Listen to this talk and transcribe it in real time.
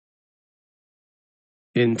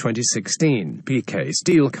In 2016, Peekay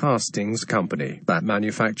Steel Castings Company, that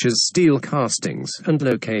manufactures steel castings and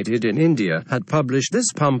located in India, had published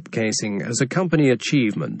this pump casing as a company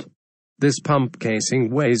achievement. This pump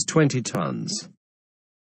casing weighs 20 tons.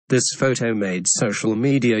 This photo made social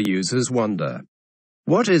media users wonder,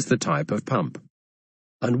 what is the type of pump?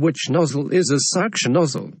 And which nozzle is a suction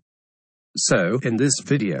nozzle? So, in this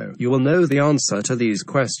video, you will know the answer to these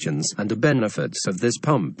questions and the benefits of this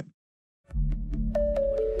pump.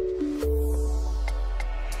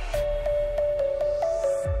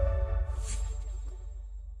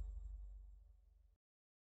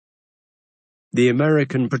 The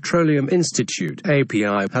American Petroleum Institute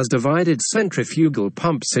 (API) has divided centrifugal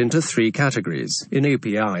pumps into three categories in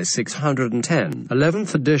API 610,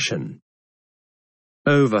 11th edition.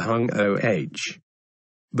 Overhung OH,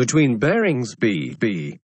 between bearings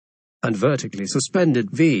BB, and vertically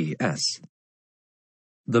suspended VS.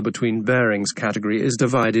 The between bearings category is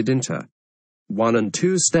divided into 1 and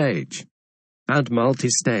 2 stage and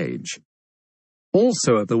multi-stage.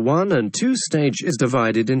 Also, the 1 and 2 stage is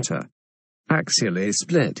divided into axially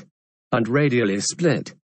split and radially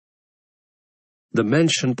split. The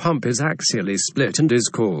mentioned pump is axially split and is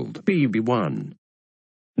called BB1.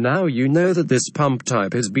 Now you know that this pump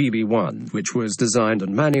type is BB1, which was designed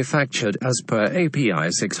and manufactured as per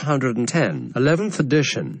API 610, 11th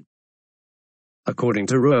edition. According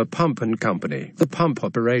to Ruhr Pump & Company, the pump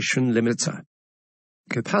operation limits are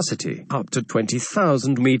capacity up to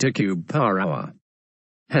 20,000 meter cube per hour,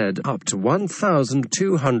 head up to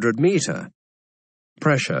 1,200 meter,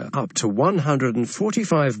 pressure up to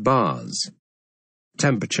 145 bars,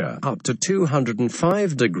 temperature up to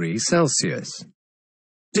 205 degrees Celsius,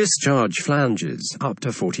 discharge flanges up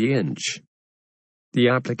to 40 inch. The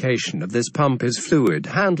application of this pump is fluid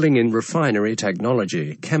handling in refinery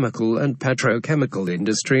technology, chemical and petrochemical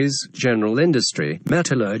industries, general industry,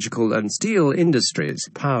 metallurgical and steel industries,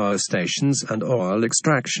 power stations and oil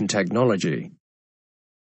extraction technology.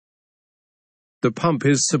 The pump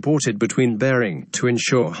is supported between bearing to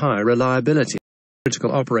ensure high reliability in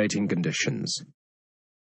critical operating conditions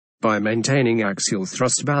by maintaining axial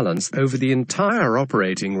thrust balance over the entire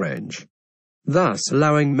operating range, thus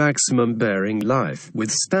allowing maximum bearing life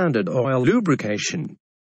with standard oil lubrication.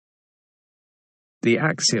 The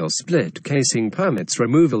axial split casing permits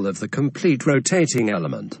removal of the complete rotating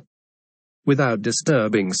element without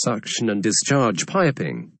disturbing suction and discharge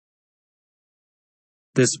piping.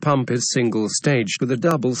 This pump is single-staged with a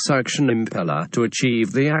double suction impeller to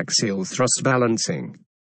achieve the axial thrust balancing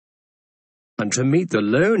and to meet the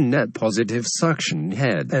low net positive suction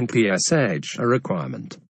head NPSH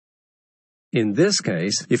requirement. In this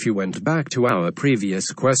case, if you went back to our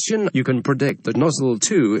previous question, you can predict that nozzle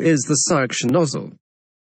 2 is the suction nozzle.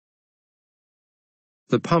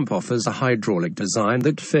 The pump offers a hydraulic design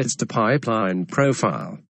that fits the pipeline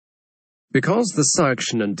profile, because the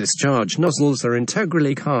suction and discharge nozzles are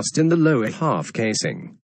integrally cast in the lower half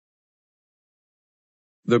casing.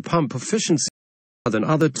 The pump efficiency is higher than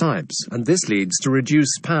other types, and this leads to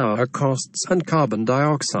reduced power costs and carbon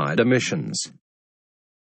dioxide emissions.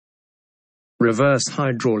 Reverse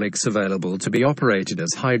hydraulics available to be operated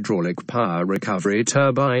as hydraulic power recovery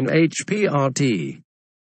turbine HPRT,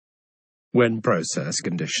 when process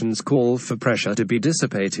conditions call for pressure to be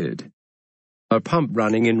dissipated. A pump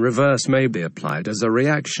running in reverse may be applied as a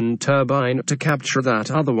reaction turbine to capture that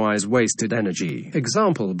otherwise wasted energy,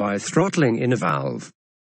 example by throttling in a valve.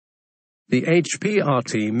 The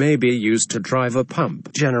HPRT may be used to drive a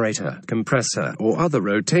pump, generator, compressor, or other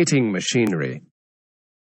rotating machinery.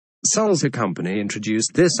 Sulzer Company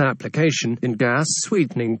introduced this application in gas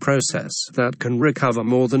sweetening process that can recover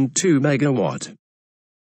more than 2 megawatt.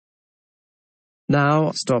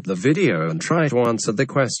 Now, stop the video and try to answer the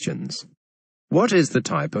questions. What is the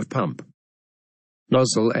type of pump?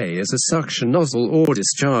 Nozzle A is a suction nozzle or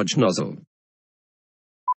discharge nozzle.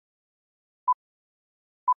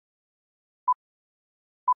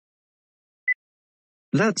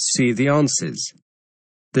 Let's see the answers.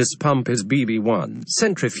 This pump is BB1,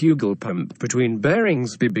 centrifugal pump between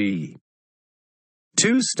bearings BB.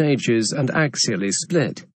 2 stages and axially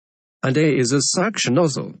split. And A is a suction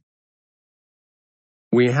nozzle.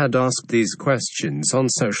 We had asked these questions on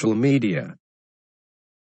social media.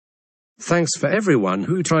 Thanks for everyone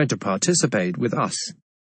who tried to participate with us.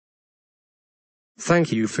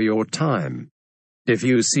 Thank you for your time. If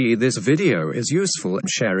you see this video is useful,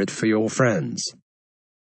 share it for your friends.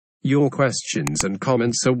 Your questions and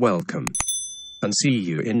comments are welcome. And see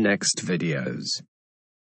you in next videos.